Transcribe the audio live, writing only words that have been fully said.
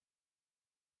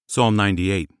Psalm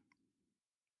 98.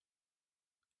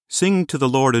 Sing to the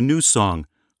Lord a new song,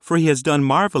 for he has done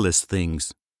marvelous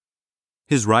things.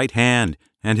 His right hand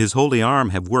and his holy arm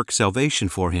have worked salvation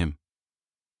for him.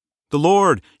 The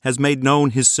Lord has made known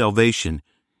his salvation.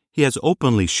 He has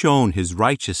openly shown his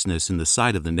righteousness in the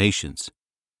sight of the nations.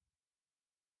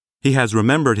 He has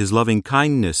remembered his loving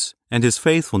kindness and his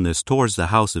faithfulness towards the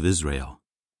house of Israel.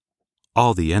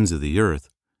 All the ends of the earth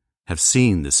have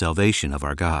seen the salvation of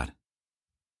our God.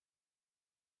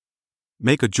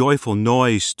 Make a joyful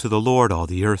noise to the Lord, all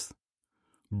the earth.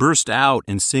 Burst out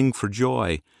and sing for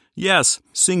joy. Yes,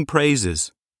 sing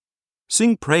praises.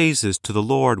 Sing praises to the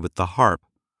Lord with the harp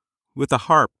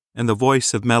and the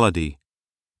voice of melody.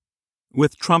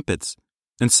 With trumpets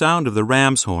and sound of the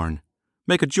ram's horn,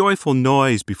 make a joyful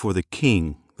noise before the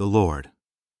King, the Lord.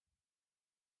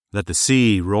 Let the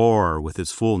sea roar with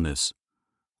its fullness,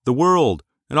 the world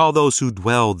and all those who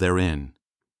dwell therein.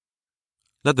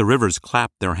 Let the rivers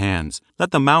clap their hands.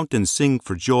 Let the mountains sing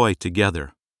for joy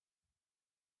together.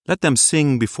 Let them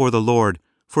sing before the Lord,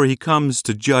 for he comes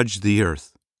to judge the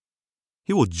earth.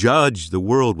 He will judge the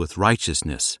world with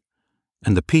righteousness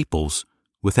and the peoples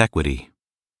with equity.